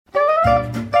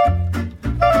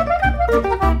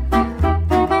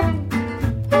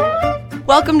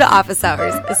Welcome to Office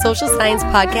Hours, a social science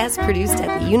podcast produced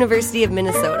at the University of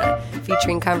Minnesota,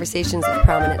 featuring conversations with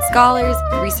prominent scholars,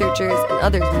 researchers, and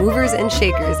other movers and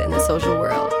shakers in the social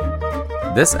world.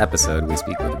 This episode, we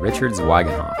speak with Richard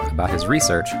Zweigenhaft about his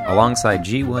research, alongside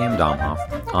G. William Domhoff,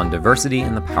 on diversity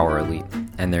in the power elite,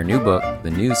 and their new book, The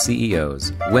New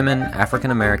CEOs, Women, African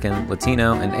American,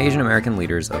 Latino, and Asian American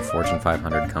Leaders of Fortune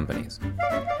 500 Companies.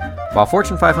 While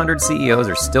Fortune 500 CEOs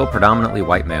are still predominantly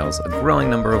white males, a growing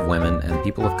number of women and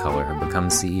people of color have become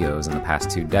CEOs in the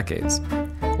past 2 decades.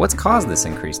 What's caused this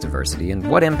increased diversity, and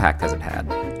what impact has it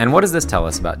had? And what does this tell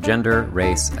us about gender,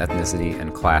 race, ethnicity,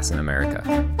 and class in America?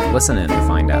 Listen in to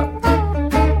find out.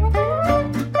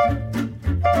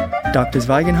 Dr.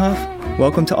 Zweigenhaft,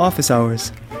 welcome to Office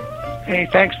Hours. Hey,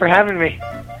 thanks for having me.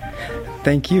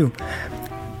 Thank you.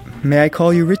 May I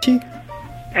call you Richie?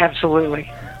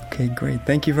 Absolutely. Okay, great.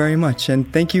 Thank you very much.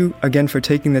 And thank you again for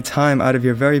taking the time out of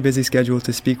your very busy schedule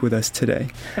to speak with us today.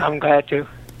 I'm glad to.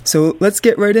 So let's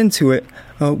get right into it.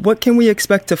 What can we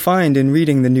expect to find in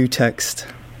reading the new text?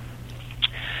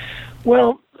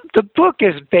 Well, the book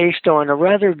is based on a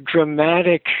rather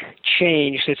dramatic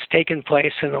change that's taken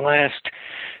place in the last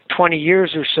 20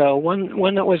 years or so,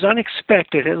 one that was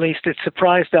unexpected, at least it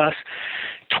surprised us.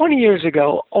 20 years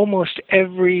ago, almost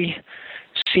every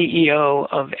CEO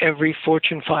of every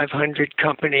Fortune 500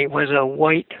 company was a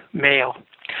white male.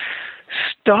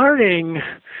 Starting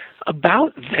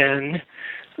about then,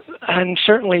 and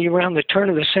certainly around the turn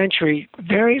of the century,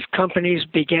 various companies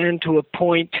began to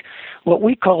appoint what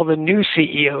we call the new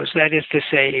CEOs, that is to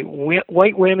say,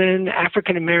 white women,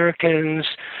 African Americans,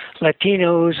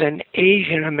 Latinos, and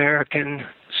Asian American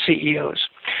CEOs,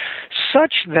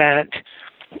 such that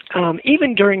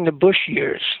even during the Bush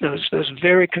years, those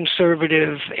very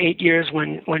conservative 8 years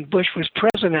when Bush was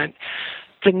president,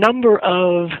 the number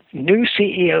of new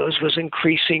CEOs was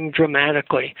increasing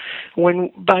dramatically.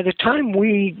 By the time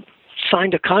we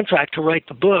signed a contract to write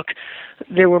the book,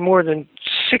 there were more than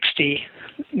 60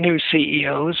 new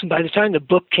CEOs. And by the time the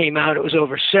book came out, it was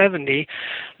over 70.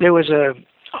 There was an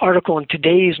article in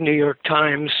today's New York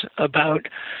Times about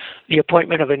the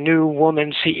appointment of a new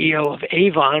woman CEO of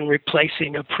Avon,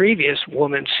 replacing a previous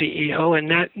woman CEO, and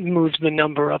that moves the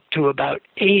number up to about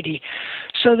 80.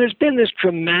 So there's been this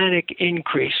dramatic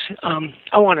increase.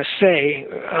 I want to say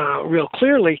real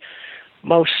clearly,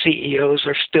 most CEOs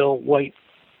are still white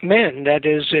men. That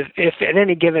is, if at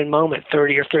any given moment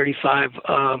 30 or 35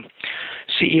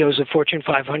 CEOs of Fortune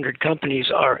 500 companies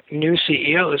are new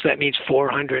CEOs, that means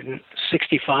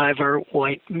 465 are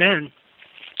white men.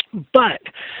 But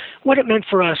what it meant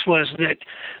for us was that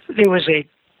there was a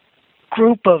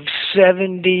group of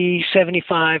 70,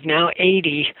 75, now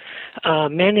 80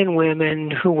 men and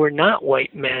women who were not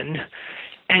white men,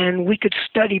 and we could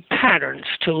study patterns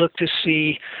to look to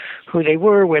see who they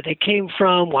were, where they came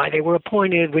from, why they were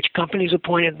appointed, which companies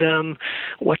appointed them,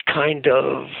 what kind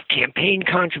of campaign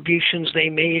contributions they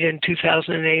made in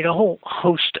 2008, a whole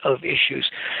host of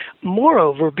issues.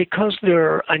 Moreover, because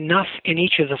there are enough in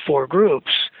each of the 4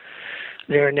 groups,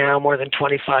 there are now more than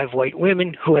 25 white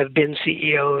women who have been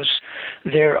CEOs.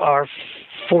 There are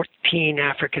 14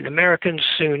 African Americans,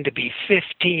 soon to be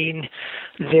 15.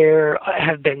 There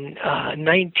have been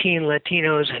 19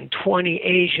 Latinos and 20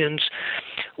 Asians.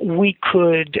 We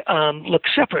could look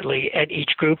separately at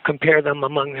each group, compare them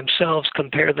among themselves,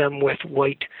 compare them with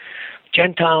white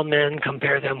Gentile men,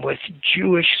 compare them with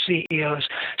Jewish CEOs.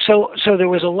 So there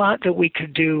was a lot that we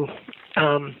could do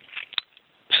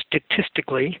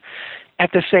statistically.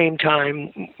 At the same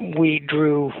time, we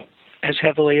drew as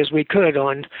heavily as we could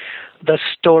on the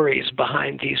stories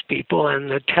behind these people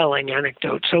and the telling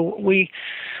anecdotes. So we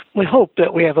hope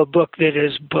that we have a book that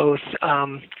is both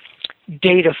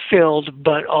data-filled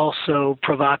but also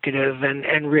provocative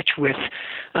and rich with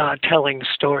telling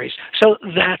stories. So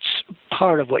that's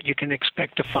part of what you can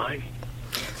expect to find.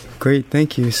 Great,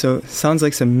 thank you. So it sounds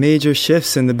like some major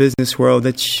shifts in the business world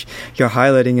that you're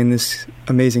highlighting in this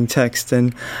amazing text.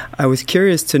 And I was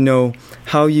curious to know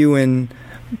how you and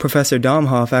Professor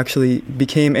Domhoff actually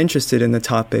became interested in the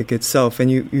topic itself.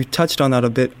 And you touched on that a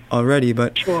bit already,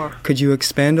 but Sure. Could you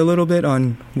expand a little bit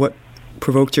on what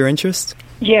provoked your interest?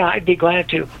 Yeah, I'd be glad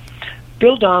to.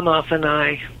 Bill Domhoff and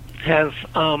I have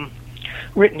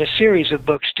written a series of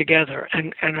books together,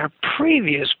 and our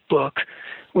previous book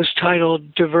was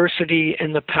titled Diversity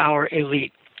in the Power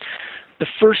Elite. The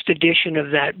first edition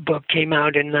of that book came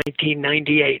out in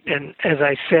 1998, and as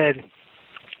I said,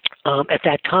 at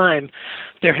that time,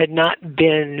 there had not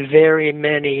been very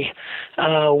many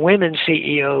women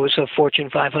CEOs of Fortune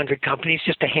 500 companies,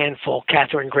 just a handful,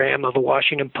 Katharine Graham of the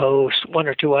Washington Post, one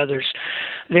or two others.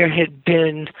 There had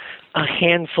been a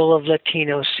handful of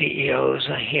Latino CEOs,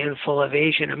 a handful of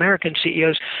Asian American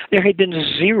CEOs. There had been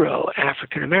 0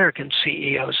 African American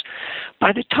CEOs.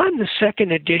 By the time the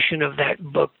second edition of that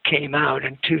book came out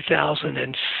in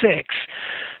 2006,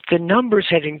 the numbers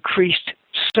had increased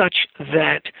such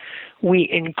that we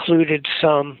included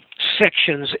some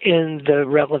sections in the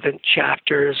relevant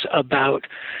chapters about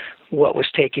what was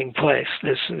taking place,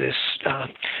 this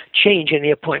change in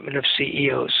the appointment of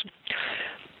CEOs.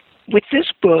 With this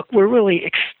book, we're really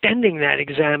extending that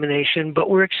examination, but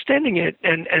we're extending it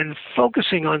and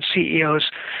focusing on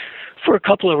CEOs for a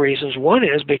couple of reasons. One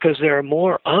is because there are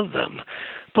more of them,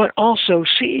 but also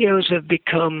CEOs have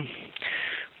become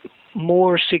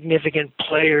more significant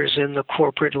players in the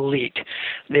corporate elite.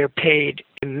 They're paid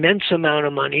immense amount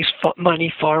of money,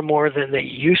 far more than they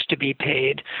used to be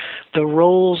paid. The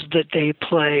roles that they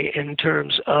play in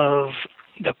terms of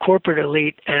the corporate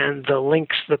elite and the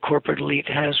links the corporate elite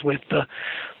has with the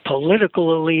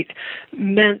political elite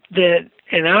meant that,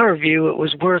 in our view, it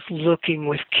was worth looking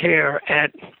with care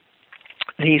at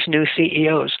these new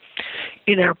CEOs.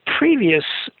 In our previous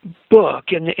book,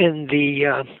 in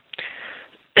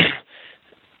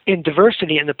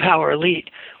Diversity in the Power Elite,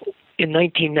 in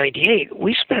 1998,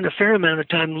 we spent a fair amount of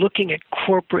time looking at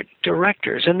corporate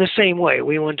directors in the same way.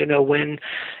 We wanted to know when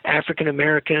African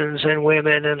Americans and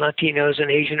women and Latinos and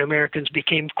Asian Americans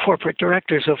became corporate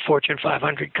directors of Fortune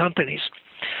 500 companies.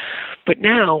 But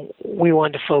now we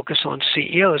want to focus on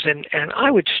CEOs, and I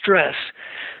would stress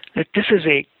that this is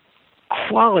a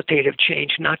qualitative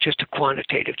change, not just a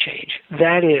quantitative change.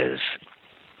 That is,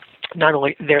 not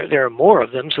only there are more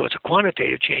of them, so it's a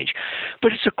quantitative change,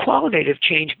 but it's a qualitative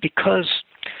change because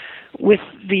with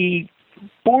the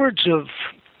boards of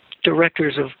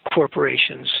directors of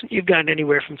corporations, you've got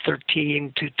anywhere from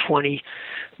 13 to 20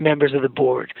 members of the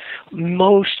board.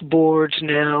 Most boards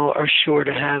now are sure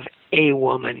to have a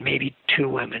woman, maybe 2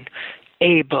 women,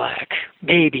 a black,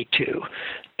 maybe 2,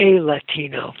 a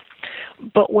Latino.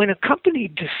 But when a company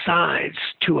decides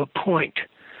to appoint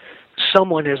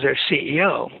someone as their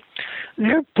CEO,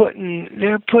 they're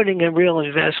putting a real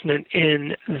investment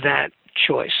in that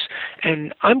choice.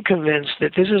 And I'm convinced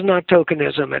that this is not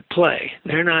tokenism at play.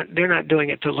 They're not doing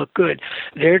it to look good.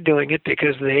 They're doing it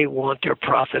because they want their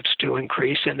profits to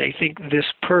increase, and they think this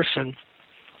person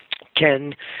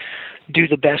can do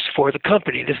the best for the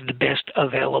company. This is the best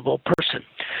available person.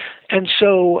 And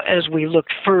so as we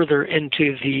looked further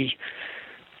into the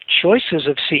choices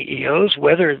of CEOs,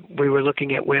 whether we were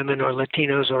looking at women or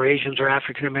Latinos or Asians or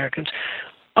African Americans,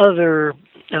 other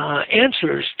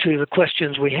answers to the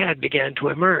questions we had began to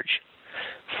emerge.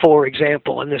 For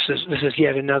example, and this is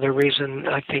yet another reason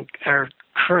I think our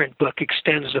current book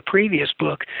extends the previous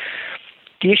book,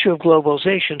 the issue of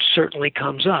globalization certainly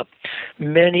comes up.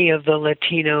 Many of the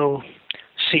Latino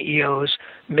CEOs,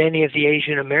 many of the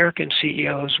Asian American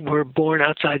CEOs were born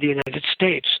outside the United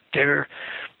States. They're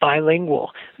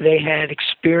bilingual. They had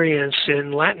experience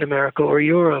in Latin America or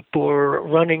Europe or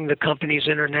running the company's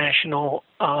international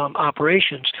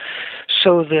operations.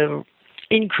 So the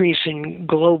increase in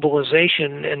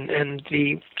globalization and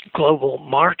the global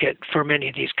market for many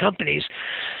of these companies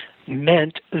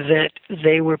meant that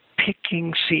they were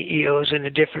picking CEOs in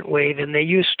a different way than they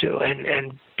used to,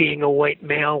 and being a white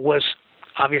male was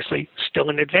obviously still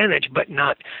an advantage, but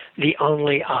not the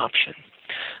only option.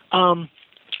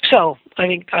 So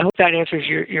I hope that answers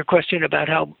your question about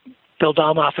how Bill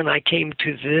Domhoff and I came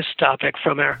to this topic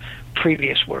from our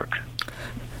previous work.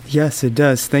 Yes, it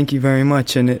does. Thank you very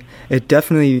much. And it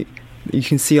definitely, you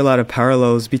can see a lot of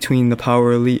parallels between the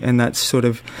power elite and that sort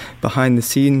of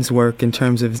behind-the-scenes work in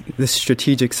terms of the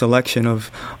strategic selection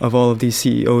of all of these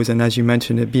CEOs. And as you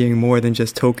mentioned, it being more than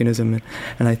just tokenism.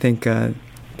 And I think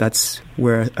that's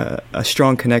where a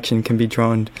strong connection can be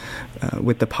drawn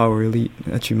with the power elite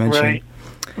that you mentioned.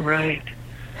 Right.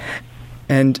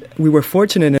 And we were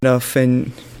fortunate enough,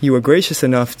 and you were gracious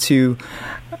enough to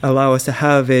allow us to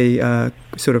have a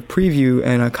sort of preview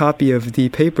and a copy of the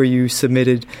paper you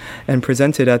submitted and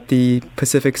presented at the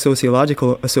Pacific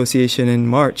Sociological Association in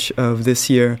March of this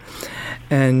year.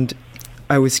 And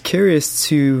I was curious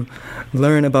to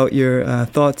learn about your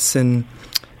thoughts and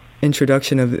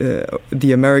introduction of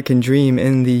the American dream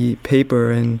in the paper,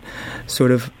 and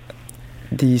sort of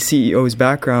the CEO's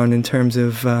background in terms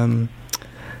of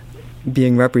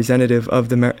being representative of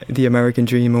the American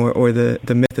dream or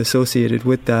the myth associated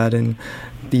with that, and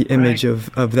the image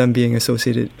of them being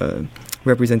associated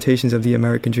representations of the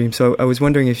American dream. So I was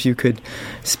wondering if you could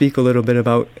speak a little bit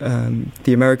about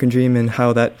the American dream and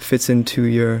how that fits into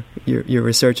your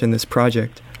research in this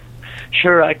project.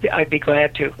 Sure, I'd be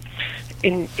glad to.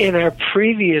 In our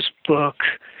previous book,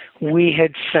 we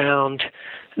had found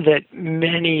that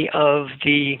many of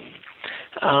the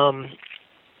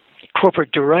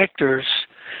corporate directors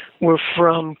were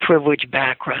from privileged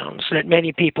backgrounds, that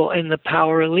many people in the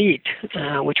power elite,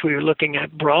 which we were looking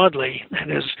at broadly, that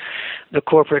is the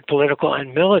corporate, political,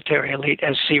 and military elite,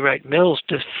 as C. Wright Mills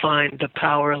defined the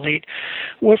power elite,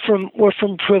 were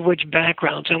from privileged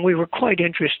backgrounds. And we were quite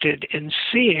interested in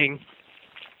seeing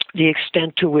the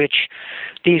extent to which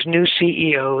these new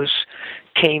CEOs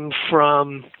came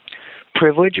from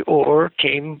privilege or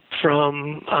came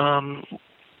from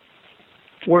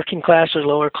working class or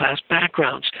lower class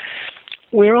backgrounds.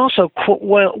 We're also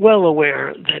well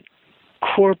aware that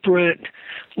corporate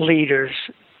leaders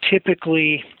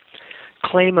typically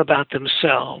claim about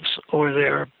themselves, or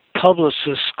their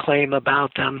publicists claim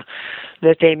about them,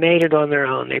 that they made it on their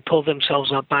own. They pulled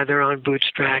themselves up by their own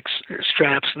bootstraps.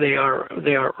 They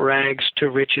are rags to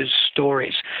riches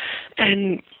stories.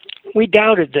 And we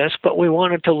doubted this, but we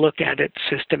wanted to look at it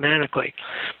systematically.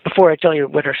 Before I tell you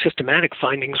what our systematic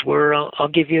findings were, I'll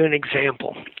give you an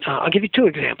example. I'll give you two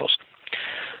examples.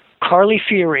 Carly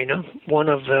Fiorina, one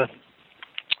of the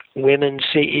women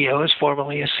CEOs,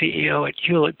 formerly a CEO at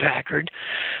Hewlett-Packard,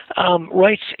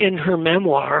 writes in her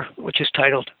memoir, which is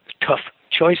titled Tough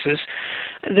Choices,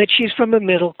 that she's from a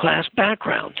middle-class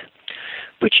background.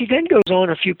 But she then goes on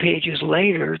a few pages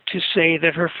later to say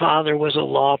that her father was a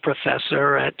law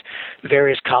professor at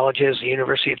various colleges, the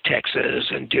University of Texas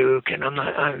and Duke, and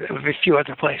a few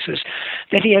other places,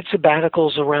 that he had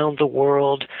sabbaticals around the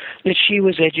world, that she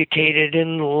was educated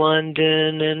in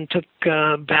London and took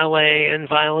ballet and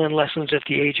violin lessons at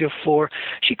the age of 4.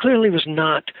 She clearly was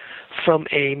not from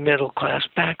a middle-class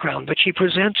background, but she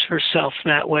presents herself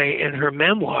that way in her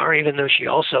memoir, even though she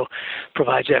also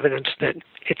provides evidence that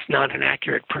it's not an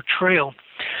accurate portrayal.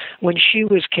 When she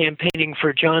was campaigning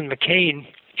for John McCain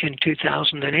in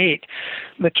 2008,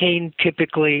 McCain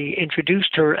typically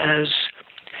introduced her as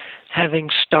having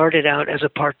started out as a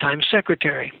part-time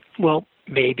secretary. Well,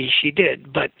 maybe she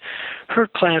did, but her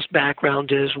class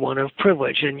background is one of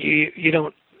privilege, and you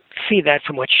don't see that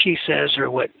from what she says or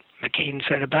what McCain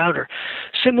said about her.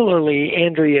 Similarly,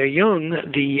 Andrea Jung,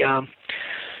 the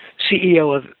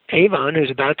CEO of Avon,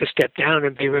 who's about to step down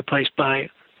and be replaced by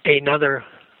another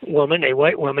woman, a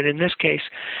white woman in this case,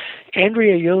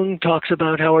 Andrea Jung talks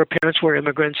about how her parents were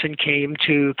immigrants and came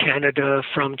to Canada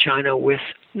from China with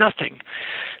nothing.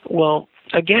 Well,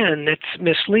 again, it's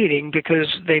misleading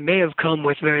because they may have come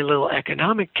with very little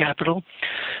economic capital,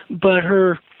 but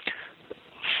her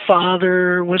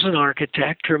father was an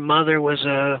architect, her mother was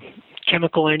a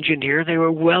chemical engineer, they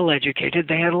were well educated,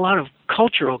 they had a lot of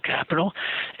cultural capital,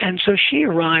 and so she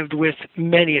arrived with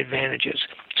many advantages.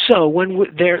 So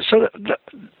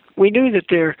we knew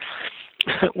that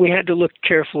we had to look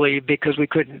carefully because we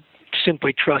couldn't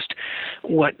simply trust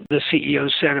what the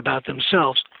CEOs said about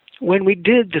themselves. When we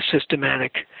did the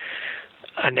systematic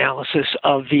analysis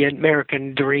of the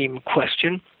American dream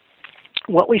question,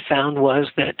 what we found was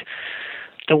that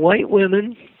the white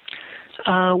women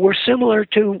were similar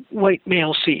to white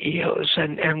male CEOs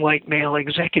and white male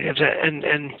executives, and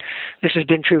this has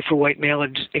been true for white male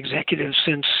executives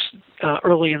since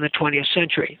early in the 20th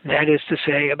century. That is to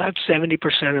say, about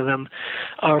 70% of them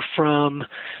are from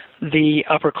the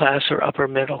upper class or upper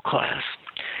middle class.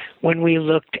 When we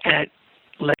looked at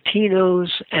Latinos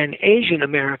and Asian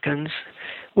Americans,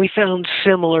 we found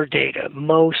similar data.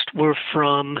 Most were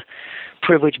from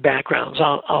privileged backgrounds.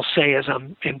 I'll say as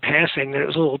I'm in passing that it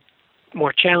was a little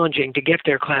more challenging to get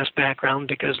their class background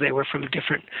because they were from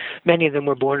many of them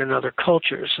were born in other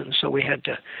cultures, and so we had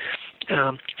to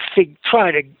try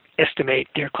to estimate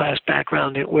their class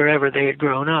background wherever they had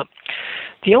grown up.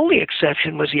 The only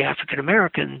exception was the African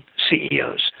American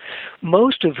CEOs,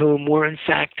 most of whom were in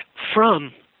fact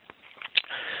from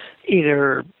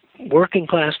either working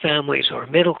class families or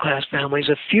middle class families.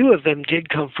 A few of them did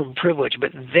come from privilege,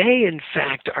 but they in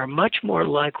fact are much more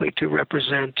likely to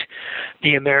represent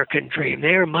the American dream. They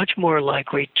are much more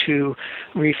likely to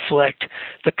reflect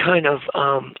the kind of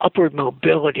upward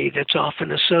mobility that's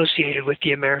often associated with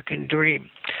the American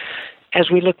dream. As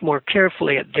we look more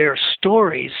carefully at their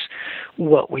stories,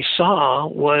 what we saw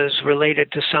was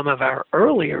related to some of our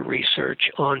earlier research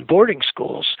on boarding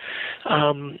schools.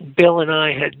 Bill and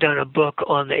I had done a book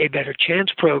on the A Better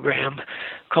Chance program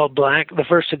called The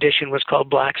first edition was called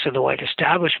Blacks in the White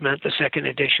Establishment. The second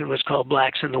edition was called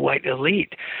Blacks in the White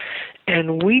Elite.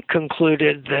 And we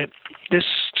concluded that this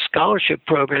scholarship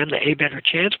program, the A Better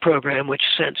Chance program, which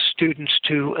sent students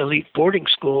to elite boarding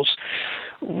schools,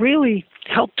 really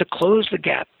helped to close the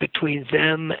gap between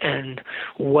them and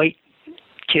white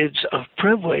kids of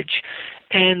privilege,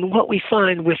 And what we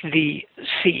find with the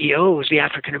CEOs, the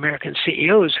African American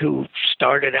CEOs who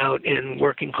started out in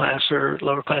working class or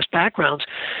lower class backgrounds,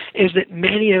 is that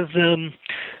many of them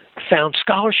found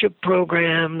scholarship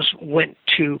programs, went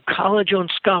to college on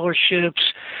scholarships,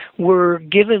 were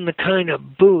given the kind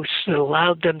of boosts that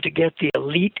allowed them to get the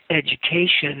elite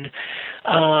education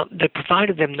that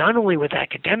provided them not only with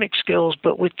academic skills,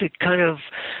 but with the kind of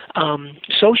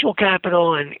social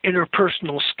capital and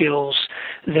interpersonal skills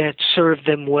that served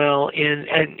them well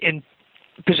in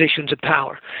positions of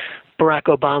power. Barack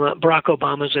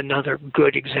Obama is another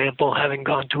good example, having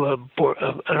gone to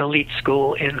an elite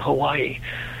school in Hawaii.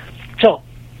 So,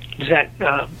 does that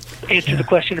answer the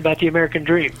question about the American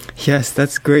dream? Yes,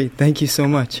 that's great. Thank you so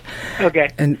much. Okay.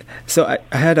 And so I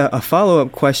had a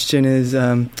follow-up question is,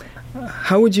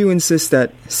 how would you insist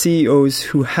that CEOs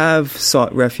who have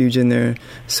sought refuge in their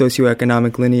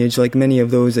socioeconomic lineage, like many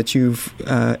of those that you've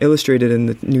illustrated in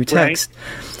the new text,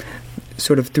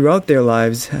 sort of throughout their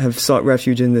lives have sought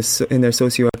refuge in their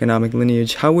socioeconomic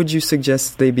lineage, how would you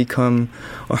suggest they become,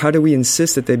 or how do we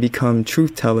insist that they become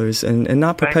truth tellers and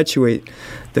not perpetuate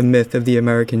the myth of the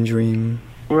American dream?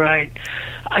 Right.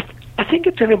 I think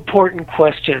it's an important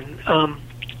question.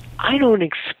 I don't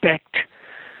expect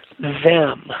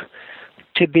them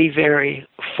to be very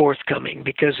forthcoming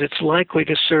because it's likely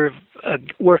to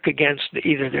work against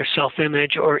either their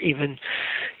self-image or even,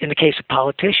 in the case of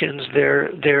politicians, their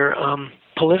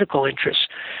political interests.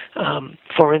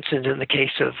 For instance, in the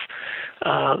case of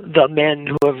the men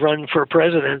who have run for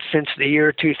president since the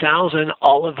year 2000,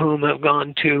 all of whom have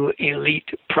gone to elite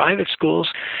private schools,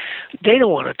 they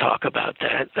don't want to talk about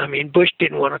that. I mean, Bush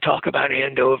didn't want to talk about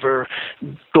Andover.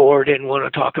 Gore didn't want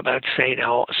to talk about St.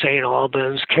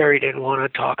 Albans. Kerry didn't want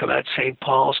to talk about St.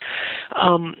 Paul's.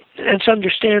 It's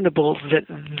understandable that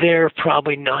they're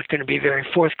probably not going to be very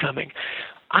forthcoming.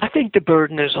 I think the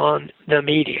burden is on the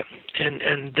media,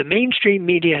 and the mainstream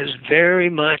media has very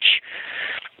much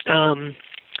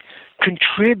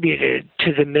contributed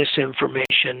to the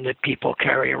misinformation that people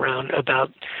carry around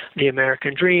about the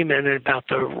American dream and about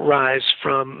the rise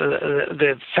from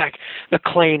the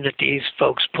claim that these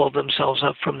folks pulled themselves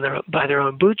up by their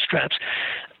own bootstraps.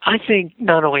 I think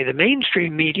not only the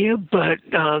mainstream media, but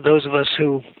those of us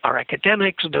who are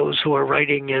academics, those who are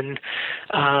writing in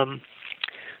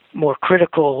more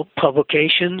critical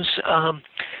publications,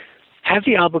 have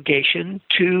the obligation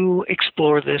to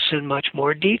explore this in much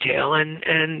more detail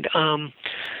and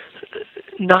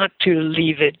not to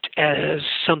leave it as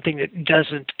something that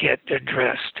doesn't get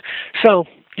addressed. So,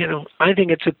 I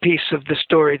think it's a piece of the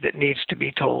story that needs to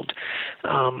be told.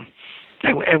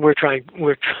 And we're trying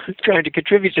to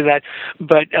contribute to that,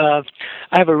 but I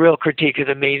have a real critique of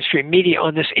the mainstream media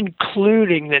on this,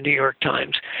 including the New York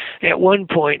Times. At one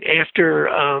point, after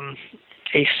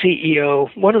a CEO,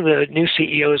 one of the new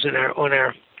CEOs on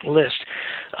our list,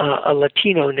 a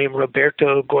Latino named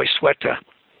Roberto Goizueta.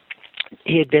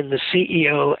 He had been the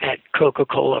CEO at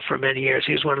Coca-Cola for many years.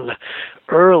 He was one of the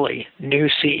early new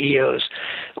CEOs.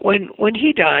 When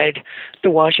he died, the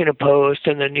Washington Post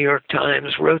and the New York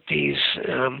Times wrote these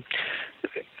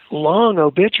long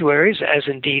obituaries, as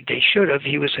indeed they should have.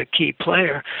 He was a key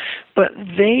player. But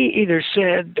they either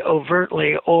said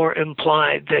overtly or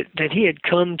implied that he had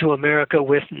come to America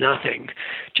with nothing,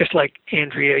 just like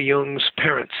Andrea Jung's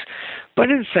parents. But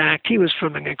in fact, he was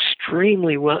from an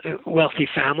extremely wealthy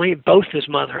family. Both his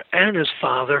mother and his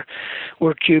father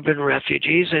were Cuban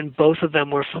refugees, and both of them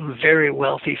were from very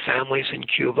wealthy families in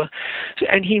Cuba.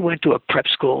 And he went to a prep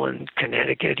school in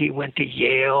Connecticut. He went to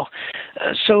Yale.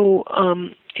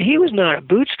 He was not a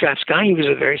bootstraps guy. He was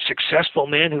a very successful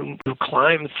man who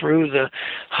climbed through the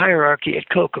hierarchy at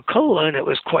Coca-Cola, and it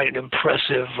was quite an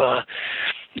impressive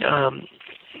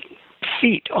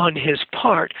feat on his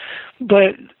part.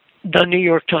 But the New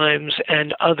York Times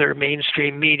and other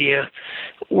mainstream media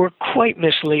were quite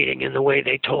misleading in the way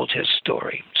they told his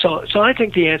story. So I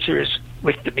think the answer is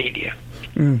with the media.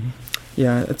 Mm-hmm.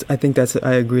 Yeah, I think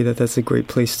I agree that's a great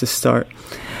place to start.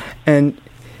 And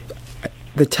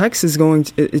the text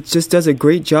it just does a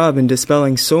great job in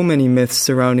dispelling so many myths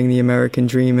surrounding the American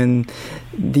dream and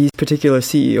these particular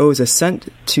CEOs' ascent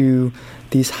to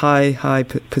these high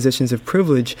positions of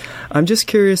privilege. I'm just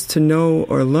curious to know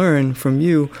or learn from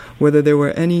you whether there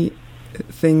were anything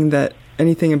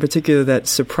in particular that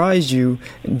surprised you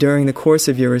during the course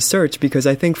of your research, because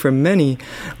I think for many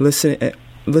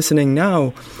listening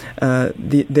now,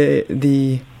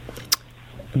 the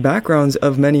backgrounds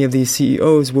of many of these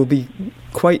CEOs will be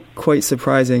quite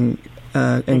surprising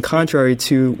and contrary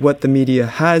to what the media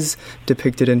has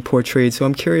depicted and portrayed. So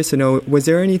I'm curious to know, was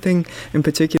there anything in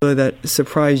particular that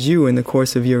surprised you in the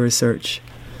course of your research?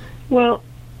 Well,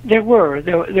 There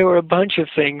were a bunch of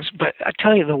things, but I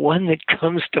tell you, the one that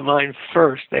comes to mind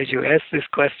first as you ask this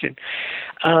question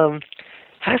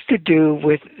has to do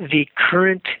with the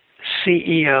current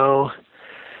CEO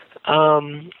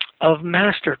of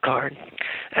MasterCard.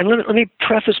 And let me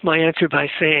preface my answer by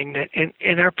saying that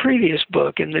in our previous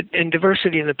book, in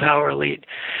Diversity and the Power Elite,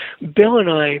 Bill and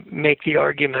I make the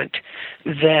argument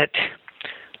that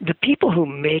the people who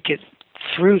make it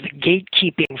through the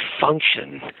gatekeeping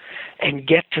function and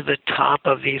get to the top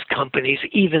of these companies,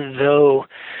 even though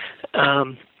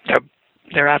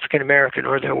they're African American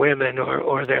or they're women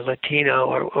or they're Latino,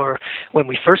 or when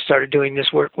we first started doing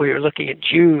this work, we were looking at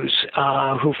Jews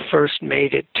who first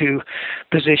made it to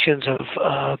positions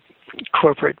of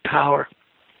corporate power.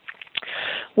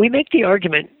 We make the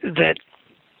argument that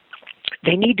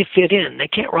they need to fit in. They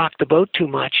can't rock the boat too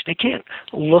much. They can't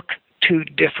look too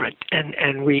different.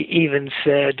 And we even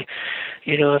said,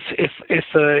 you know, if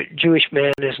a Jewish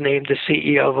man is named the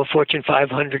CEO of a Fortune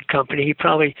 500 company, he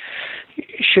probably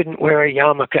shouldn't wear a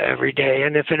yarmulke every day.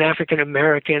 And if an African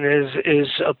American is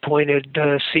appointed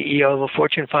CEO of a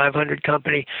Fortune 500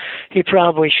 company, he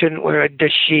probably shouldn't wear a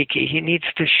dashiki. He needs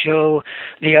to show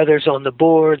the others on the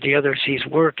board, the others he's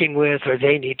working with, or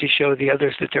they need to show the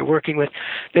others that they're working with,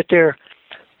 that they're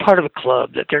part of a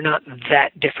club, that they're not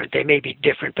that different. They may be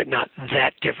different, but not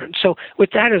that different. So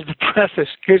with that as the preface,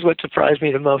 here's what surprised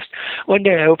me the most. One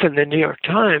day I opened the New York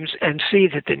Times and see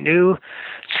that the new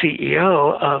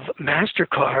CEO of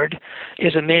MasterCard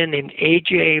is a man named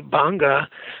A.J. Banga,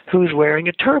 who's wearing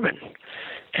a turban.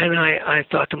 And I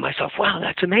thought to myself, wow,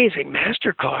 that's amazing.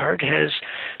 MasterCard has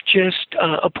just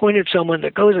appointed someone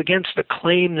that goes against the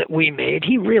claim that we made.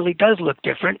 He really does look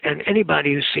different, and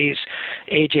anybody who sees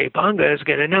A.J. Banga is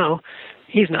going to know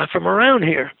he's not from around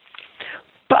here.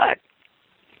 But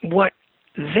what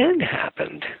then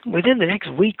happened, within the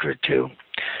next week or two,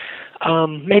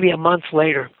 maybe a month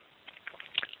later,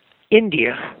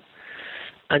 India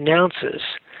announces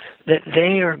that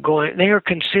they are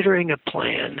considering a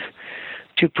plan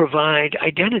to provide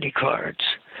identity cards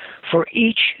for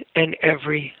each and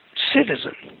every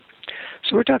citizen.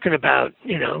 So we're talking about,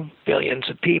 billions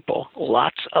of people,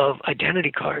 lots of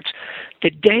identity cards. The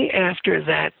day after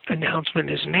that announcement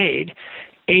is made,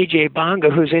 A.J. Banga,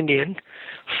 who's Indian,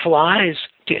 flies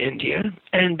to India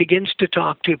and begins to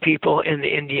talk to people in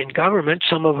the Indian government,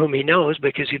 some of whom he knows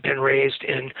because he's been raised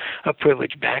in a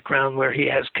privileged background where he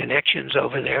has connections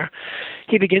over there.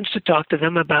 He begins to talk to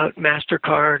them about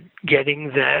MasterCard getting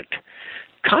that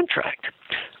contract.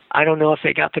 I don't know if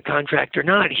they got the contract or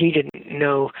not. He didn't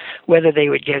know whether they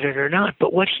would get it or not.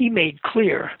 But what he made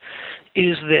clear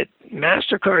is that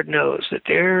MasterCard knows that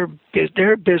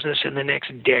their business in the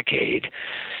next decade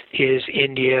is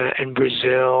India and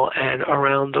Brazil and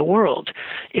around the world.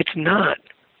 It's not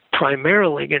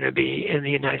primarily going to be in the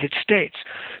United States.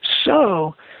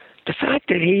 So the fact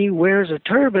that he wears a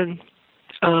turban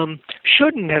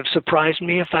shouldn't have surprised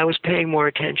me if I was paying more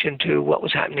attention to what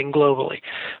was happening globally.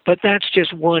 But that's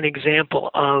just one example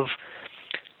of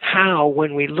how,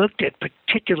 when we looked at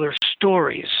particular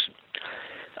stories,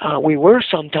 we were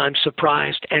sometimes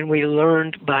surprised, and we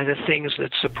learned by the things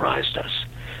that surprised us.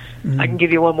 I can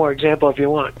give you one more example if you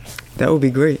want. That would be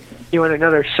great. You want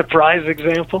another surprise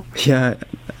example? Yeah,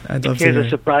 I'd love to hear. Here's a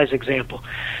surprise example.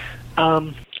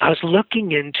 I was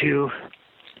looking into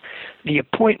the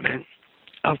appointment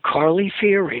of Carly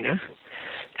Fiorina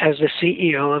as the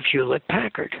CEO of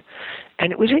Hewlett-Packard.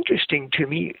 And it was interesting to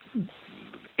me,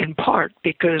 in part,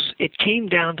 because it came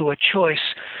down to a choice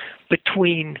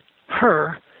between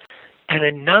her and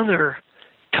another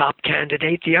top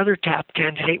candidate. The other top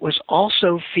candidate was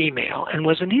also female and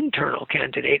was an internal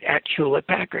candidate at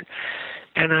Hewlett-Packard.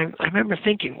 And I remember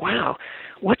thinking, wow,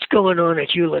 what's going on at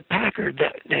Hewlett-Packard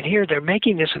that here they're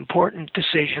making this important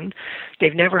decision.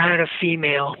 They've never had a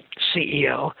female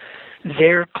CEO.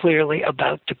 They're clearly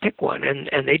about to pick one,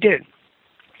 and they did.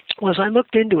 Well, as I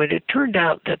looked into it, it turned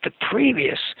out that the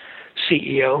previous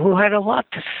CEO, who had a lot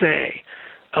to say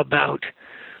about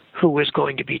who was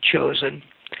going to be chosen,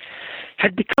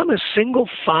 had become a single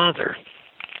father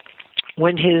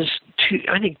when his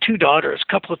two daughters,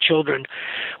 a couple of children,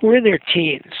 were in their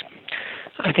teens.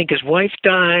 I think his wife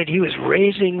died. He was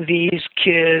raising these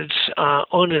kids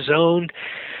on his own.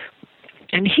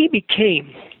 And he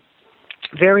became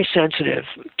very sensitive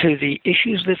to the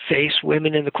issues that face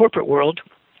women in the corporate world,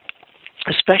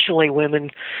 especially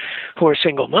women who are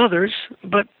single mothers,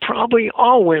 but probably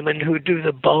all women who do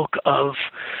the bulk of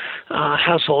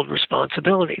household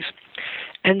responsibilities.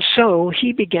 And so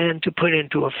he began to put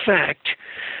into effect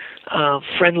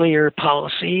friendlier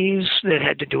policies that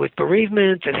had to do with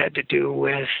bereavement, that had to do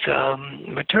with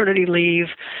maternity leave.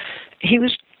 He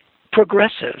was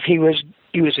progressive. He was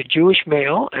a Jewish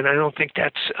male, and I don't think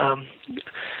that's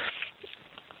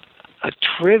a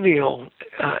trivial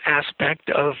aspect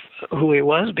of who he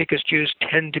was, because Jews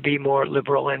tend to be more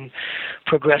liberal and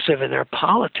progressive in their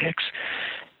politics.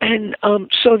 And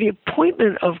so the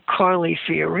appointment of Carly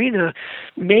Fiorina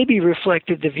maybe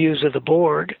reflected the views of the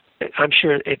board. I'm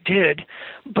sure it did,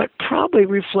 but probably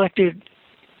reflected,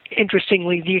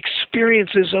 interestingly, the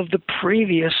experiences of the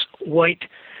previous white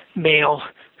male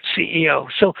CEO.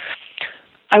 So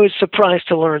I was surprised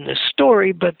to learn this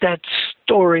story, but that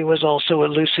story was also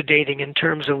elucidating in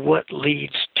terms of what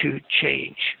leads to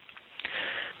change.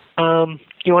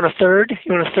 You want a third?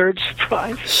 You want a third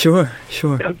surprise? Sure.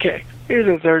 Okay, here's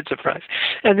a third surprise.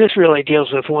 And this really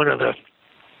deals with one of the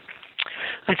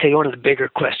bigger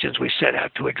questions we set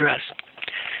out to address.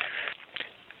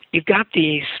 You've got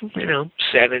these,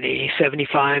 70,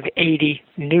 75, 80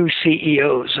 new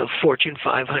CEOs of Fortune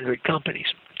 500 companies.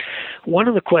 One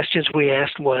of the questions we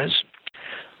asked was,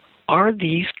 are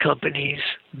these companies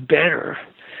better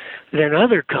than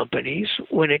other companies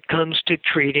when it comes to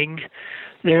treating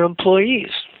their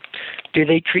employees? Do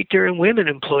they treat their women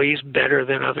employees better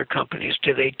than other companies?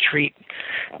 Do they treat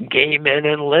gay men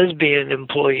and lesbian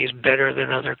employees better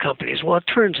than other companies? Well, it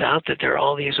turns out that there are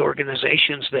all these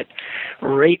organizations that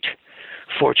rate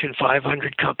Fortune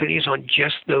 500 companies on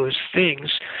just those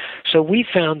things. So we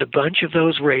found a bunch of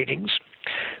those ratings.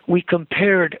 We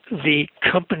compared the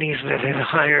companies that had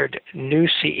hired new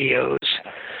CEOs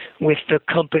with the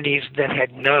companies that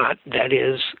had not, that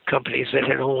is, companies that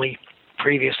had only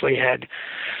previously had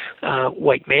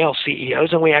white male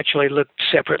CEOs, and we actually looked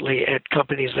separately at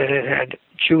companies that had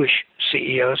Jewish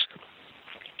CEOs.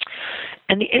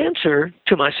 And the answer,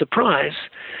 to my surprise,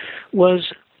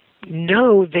 was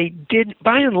no, they did,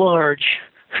 by and large.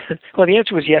 Well, the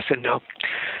answer was yes and no.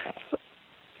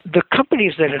 The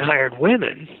companies that had hired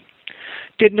women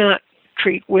did not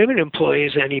treat women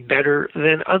employees any better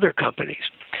than other companies.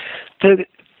 The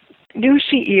new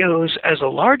CEOs as a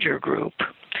larger group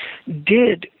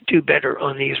did do better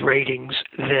on these ratings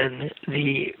than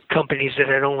the companies that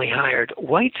had only hired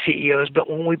white CEOs, but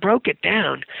when we broke it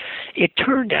down, it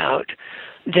turned out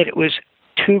that it was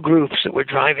two groups that were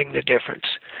driving the difference.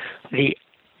 The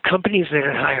companies that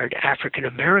had hired African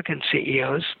American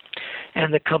CEOs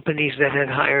and the companies that had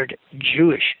hired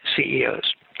Jewish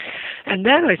CEOs. And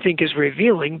that, I think, is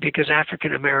revealing, because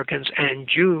African Americans and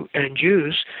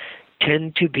Jews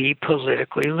tend to be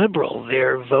politically liberal.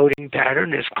 Their voting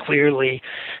pattern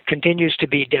continues to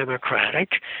be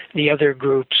Democratic. The other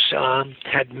groups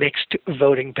had mixed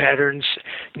voting patterns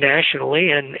nationally,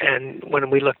 and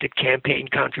when we looked at campaign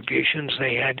contributions,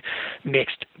 they had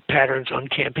mixed patterns on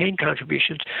campaign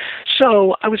contributions.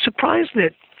 So I was surprised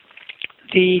that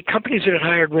the companies that had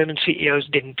hired women CEOs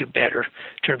didn't do better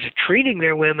in terms of treating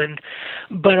their women,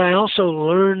 but I also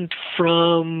learned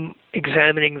from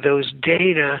examining those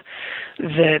data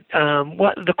that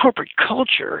the corporate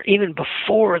culture, even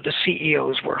before the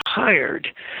CEOs were hired,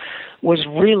 was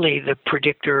really the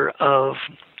predictor of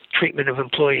treatment of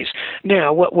employees.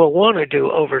 Now, what we'll want to do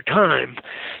over time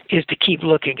is to keep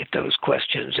looking at those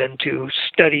questions and to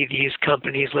study these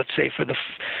companies, let's say, for the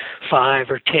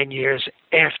 5 or 10 years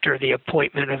after the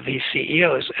appointment of these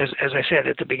CEOs. As I said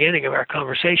at the beginning of our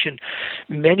conversation,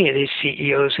 many of these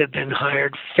CEOs have been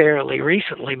hired fairly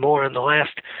recently, more in the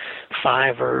last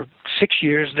 5 or 6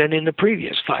 years than in the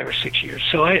previous 5 or 6 years.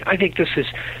 So I think this is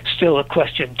still a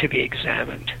question to be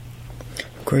examined.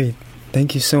 Great.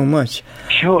 Thank you so much.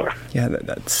 Sure. Yeah,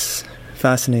 that's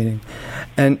fascinating.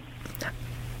 And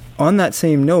on that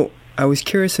same note, I was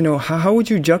curious to know, how would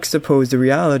you juxtapose the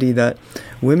reality that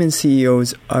women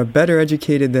CEOs are better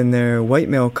educated than their white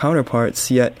male counterparts,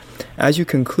 yet, as you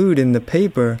conclude in the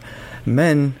paper,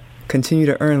 men continue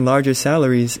to earn larger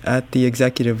salaries at the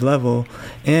executive level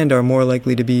and are more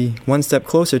likely to be one step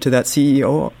closer to that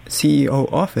CEO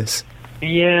office?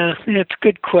 Yeah, that's a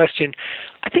good question.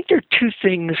 I think there are two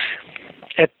things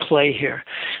at play here.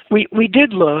 We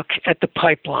did look at the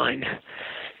pipeline,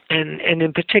 and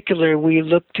in particular, we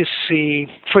looked to see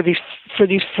for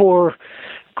these 4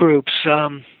 groups: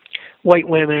 white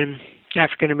women,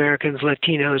 African Americans,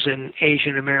 Latinos, and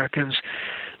Asian Americans.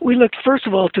 We looked first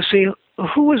of all to see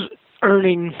who was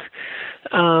earning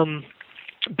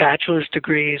bachelor's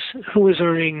degrees, who was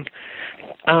earning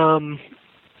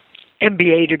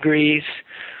MBA degrees,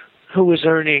 who was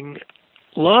earning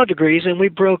law degrees, and we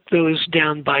broke those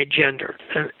down by gender.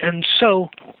 And so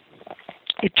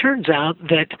it turns out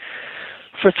that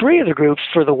for 3 of the groups,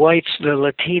 for the whites, the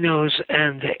Latinos,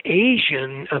 and the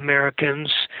Asian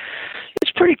Americans,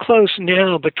 it's pretty close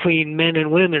now between men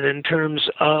and women in terms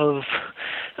of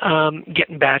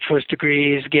getting bachelor's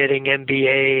degrees, getting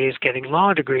MBAs, getting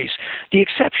law degrees. The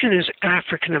exception is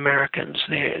African Americans.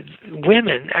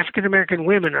 African American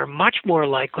women are much more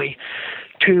likely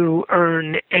to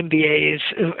earn MBAs,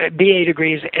 BA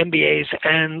degrees, MBAs,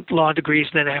 and law degrees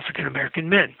than African American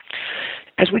men.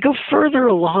 As we go further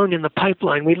along in the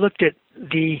pipeline, we looked at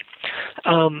the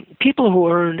people who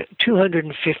earn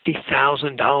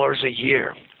 $250,000 a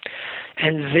year,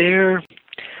 and their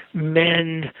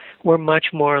men were much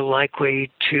more likely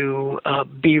to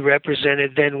be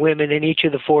represented than women in each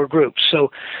of the four groups. So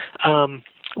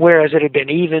whereas it had been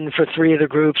even for three of the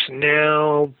groups,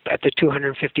 now at the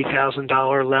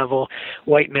 $250,000 level,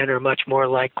 white men are much more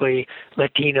likely,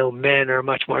 Latino men are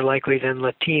much more likely than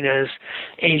Latinas,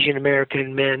 Asian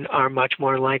American men are much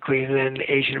more likely than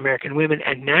Asian American women,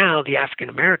 and now the African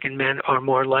American men are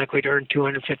more likely to earn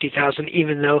 $250,000,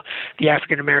 even though the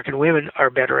African American women are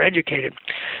better educated.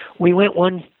 We went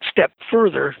one step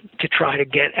further to try to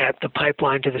get at the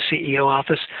pipeline to the CEO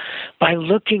office by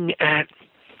looking at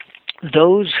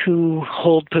those who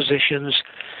hold positions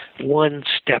one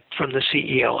step from the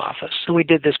CEO office. So we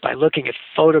did this by looking at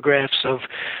photographs of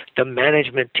the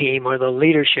management team or the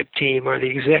leadership team or the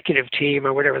executive team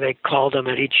or whatever they called them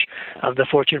at each of the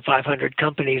Fortune 500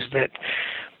 companies that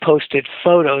posted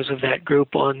photos of that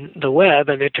group on the web,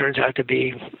 and it turns out to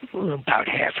be about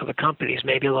half of the companies,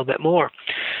 maybe a little bit more.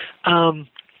 And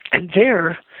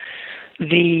there,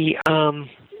 the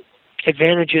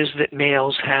advantages that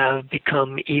males have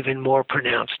become even more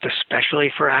pronounced,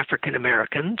 especially for African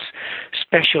Americans,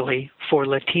 especially for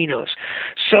Latinos.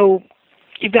 So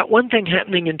you've got one thing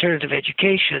happening in terms of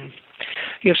education.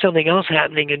 You have something else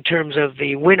happening in terms of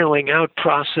the winnowing out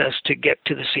process to get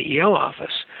to the CEO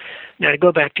office. Now, to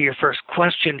go back to your first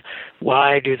question,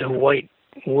 why do the white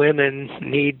women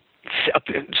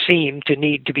seem to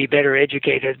need to be better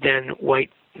educated than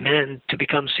white men to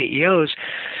become CEOs?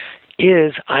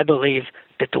 Is, I believe,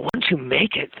 that the ones who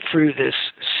make it through this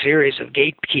series of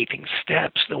gatekeeping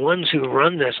steps, the ones who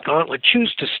run this gauntlet,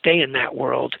 choose to stay in that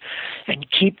world and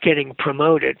keep getting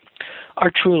promoted, are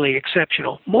truly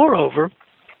exceptional. Moreover,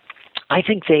 I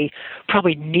think they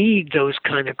probably need those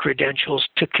kind of credentials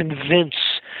to convince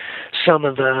some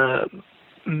of the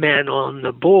men on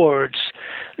the boards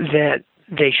that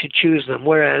they should choose them,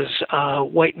 whereas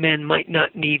white men might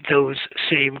not need those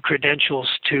same credentials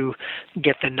to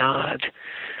get the nod.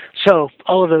 So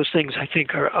all of those things, I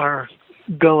think, are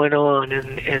going on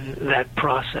in that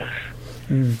process.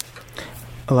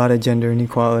 A lot of gender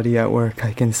inequality at work,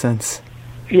 I can sense.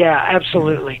 Yeah,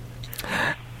 absolutely.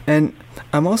 And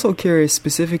I'm also curious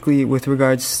specifically with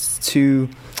regards to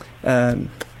the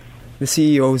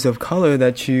CEOs of color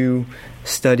that you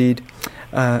studied.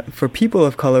 For people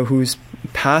of color whose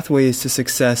pathways to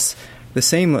success, the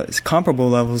same as comparable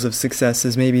levels of success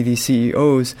as maybe these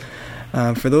CEOs,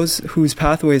 for those whose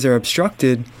pathways are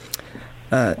obstructed,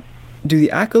 do the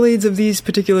accolades of these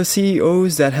particular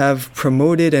CEOs that have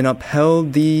promoted and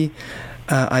upheld the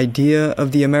idea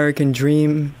of the American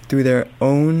dream through their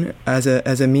own, as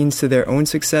a means to their own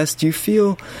success, do you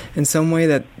feel in some way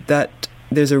that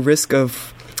there's a risk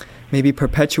of maybe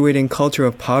perpetuating culture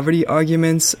of poverty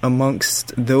arguments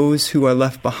amongst those who are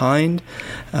left behind,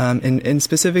 and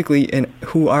specifically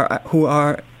who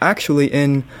are actually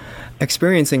in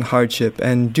experiencing hardship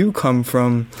and do come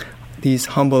from these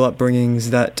humble upbringings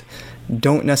that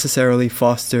don't necessarily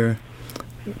foster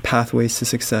pathways to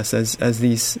success as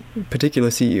these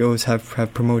particular CEOs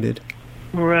have promoted?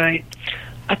 Right.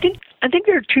 I think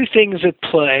there are two things at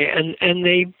play, and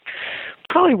they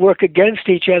probably work against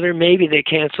each other. Maybe they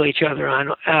cancel each other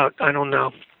out. I don't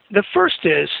know. The first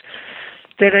is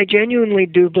that I genuinely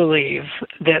do believe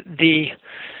that the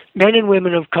men and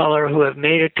women of color who have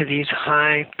made it to these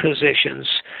high positions,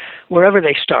 wherever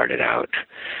they started out,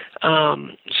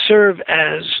 serve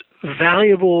as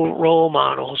valuable role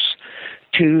models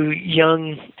to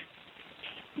young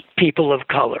people of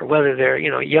color, whether they're,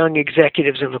 young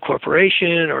executives in the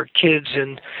corporation or kids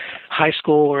in high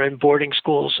school or in boarding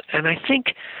schools. And I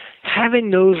think having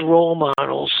those role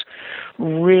models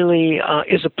really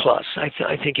is a plus.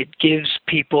 I think it gives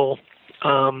people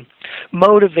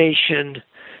motivation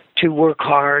to work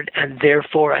hard, and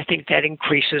therefore I think that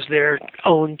increases their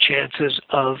own chances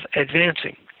of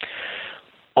advancing.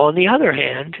 On the other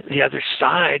hand, the other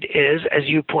side is, as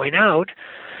you point out,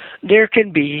 there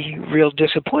can be real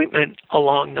disappointment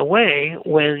along the way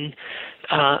when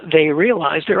they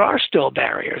realize there are still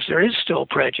barriers. There is still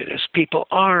prejudice. People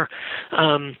are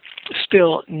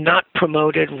still not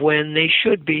promoted when they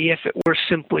should be if it were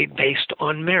simply based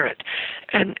on merit.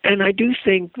 And I do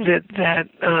think that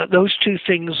those two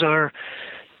things are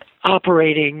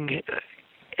operating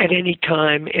at any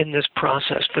time in this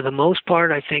process. For the most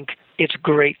part, I think it's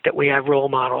great that we have role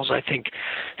models. I think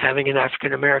having an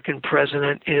African American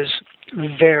president is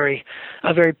a very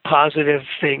positive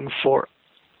thing for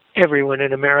everyone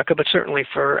in America, but certainly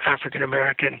for African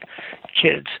American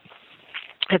kids.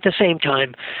 At the same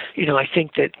time, I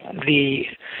think that the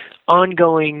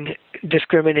ongoing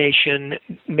discrimination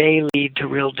may lead to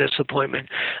real disappointment.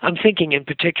 I'm thinking in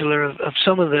particular of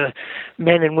some of the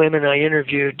men and women I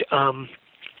interviewed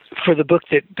for the book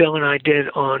that Bill and I did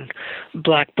on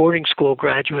black boarding school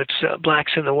graduates,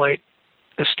 blacks in the white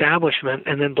establishment,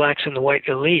 and then blacks in the white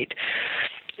elite.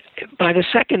 By the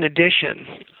second edition,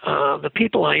 the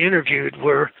people I interviewed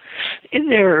were in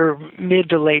their mid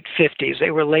to late 50s.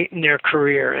 They were late in their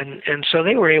career, and so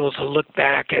they were able to look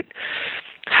back at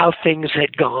how things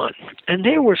had gone. And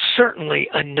there were certainly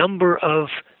a number of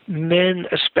men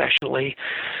especially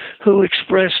who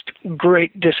expressed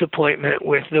great disappointment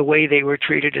with the way they were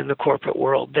treated in the corporate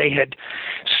world. They had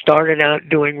started out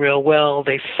doing real well.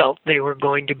 They felt they were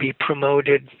going to be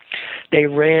promoted. They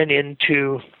ran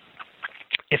into,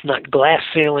 if not glass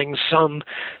ceilings, some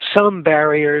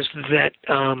barriers that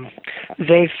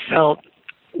they felt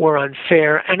were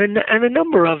unfair, and a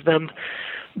number of them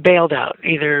bailed out,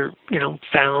 either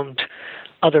found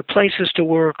other places to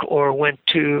work or went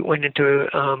into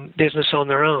business on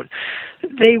their own.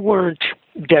 They weren't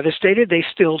devastated. They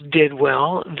still did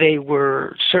well. They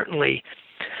certainly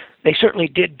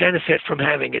did benefit from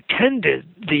having attended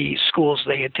the schools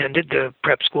they attended, the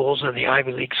prep schools and the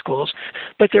Ivy League schools,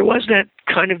 but there was that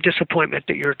kind of disappointment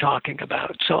that you're talking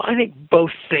about. So I think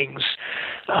both things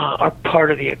are part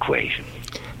of the equation.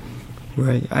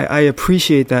 Right. I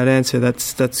appreciate that answer.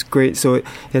 That's great. So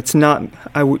it's not,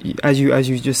 as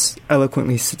you just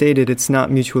eloquently stated, it's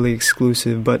not mutually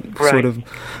exclusive, but right. Sort of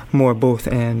more both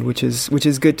and, which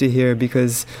is good to hear,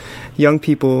 because young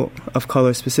people of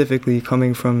color specifically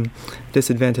coming from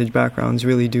disadvantaged backgrounds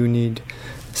really do need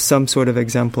some sort of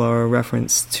exemplar or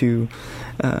reference to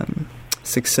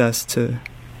success to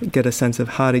get a sense of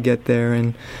how to get there.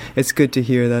 And it's good to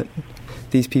hear that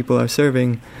these people are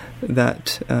serving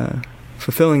that,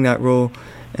 fulfilling that role,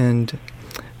 and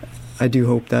I do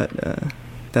hope that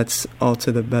that's all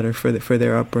to the better for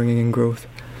their upbringing and growth.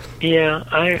 Yeah,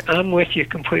 I'm with you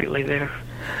completely there.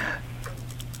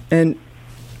 And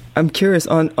I'm curious,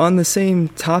 on the same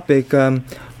topic, can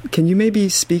you maybe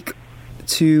speak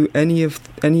to any of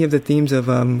the themes of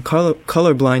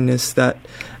color blindness that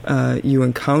you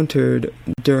encountered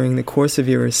during the course of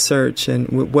your research, and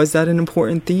was that an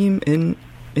important theme in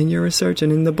your research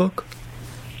and in the book?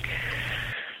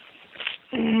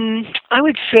 I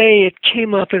would say it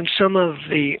came up in some of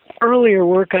the earlier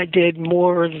work I did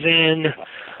more than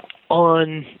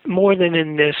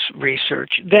in this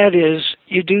research. That is,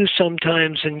 you do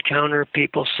sometimes encounter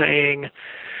people saying,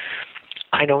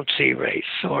 I don't see race,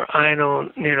 or I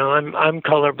don't, I'm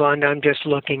colorblind, I'm just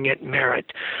looking at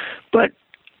merit. But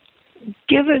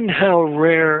given how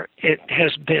rare it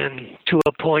has been to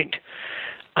appoint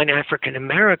an African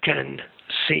American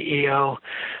CEO,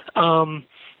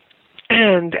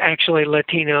 and actually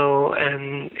Latino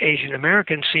and Asian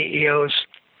American CEOs,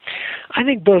 I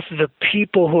think both the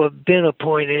people who have been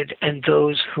appointed and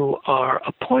those who are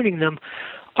appointing them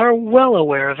are well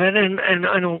aware of it, and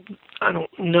I don't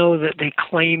know that they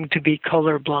claim to be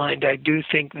colorblind. I do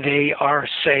think they are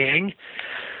saying,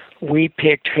 we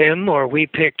picked him or we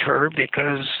picked her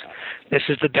because this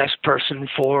is the best person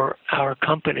for our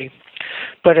company.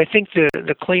 But I think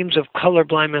the claims of color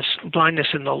blindness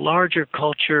in the larger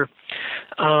culture,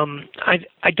 I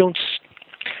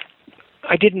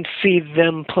didn't see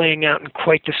them playing out in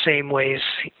quite the same ways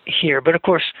here. But of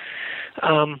course,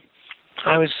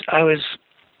 I was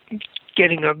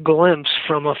getting a glimpse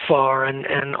from afar,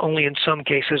 and only in some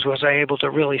cases was I able to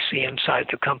really see inside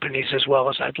the companies as well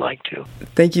as I'd like to.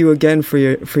 Thank you again for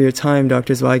your time,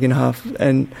 Dr. Zweigenhaft,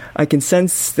 and I can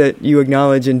sense that you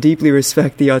acknowledge and deeply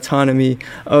respect the autonomy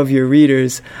of your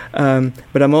readers,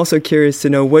 but I'm also curious to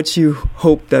know what you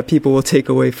hope that people will take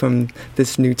away from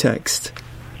this new text.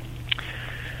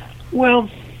 Well,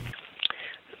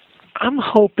 I'm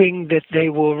hoping that they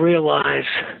will realize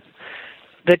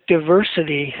that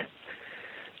diversity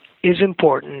is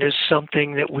important, is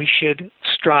something that we should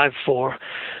strive for.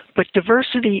 But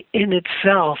diversity in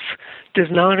itself does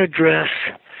not address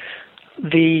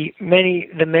the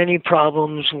many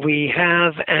problems we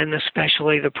have, and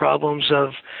especially the problems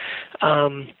of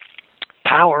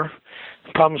power,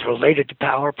 problems related to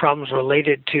power, problems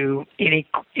related to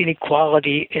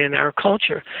inequality in our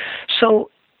culture. So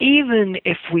even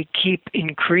if we keep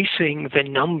increasing the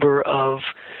number of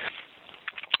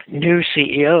new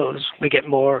CEOs, we get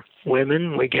more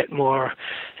women, we get more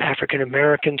African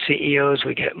American CEOs,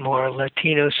 we get more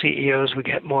Latino CEOs, we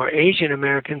get more Asian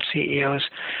American CEOs,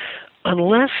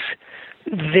 unless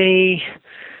they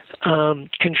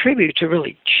contribute to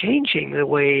really changing the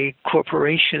way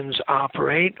corporations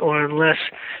operate, or unless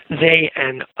they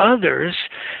and others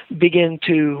begin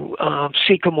to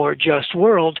seek a more just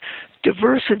world,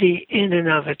 diversity in and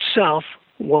of itself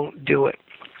won't do it.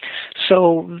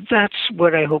 So that's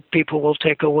what I hope people will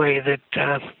take away,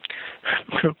 that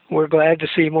we're glad to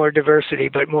see more diversity,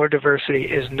 but more diversity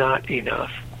is not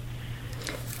enough.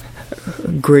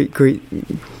 Great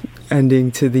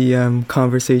ending to the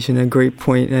conversation, a great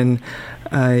point, and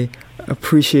I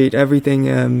appreciate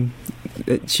everything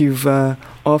that you've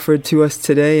offered to us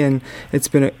today, and it's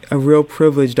been a real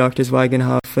privilege, Dr.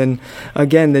 Zweigenhaft. And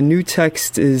again, the new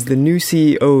text is The New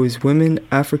CEOs, Women,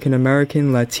 African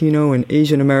American, Latino, and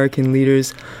Asian American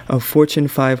Leaders of Fortune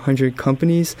 500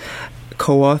 Companies,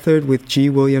 co-authored with G.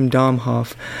 William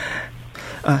Domhoff.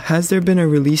 Has there been a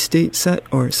release date set?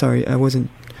 Or, sorry, I wasn't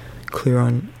clear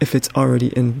on if it's already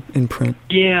in print.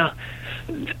 Yeah.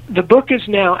 The book is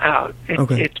now out.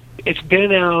 It's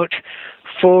been out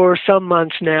for some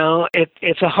months now.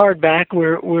 It's a hardback.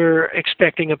 We're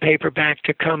expecting a paperback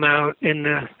to come out in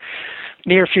the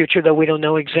near future, though we don't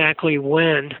know exactly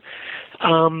when.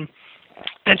 And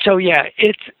so, yeah,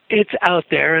 it's out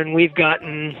there, and we've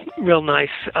gotten real nice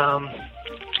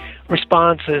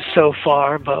responses so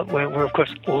far, but we're of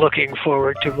course looking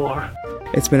forward to more.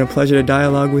 It's been a pleasure to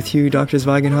dialogue with you, Dr.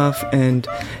 Zweigenhaft, and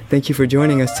thank you for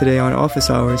joining us today on Office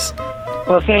Hours.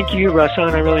 Well, thank you,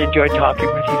 Ruslan. I really enjoyed talking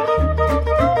with you.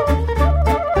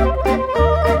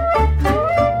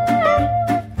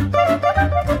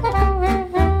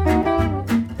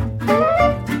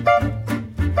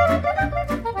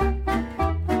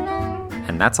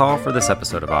 And that's all for this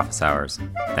episode of Office Hours.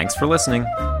 Thanks for listening.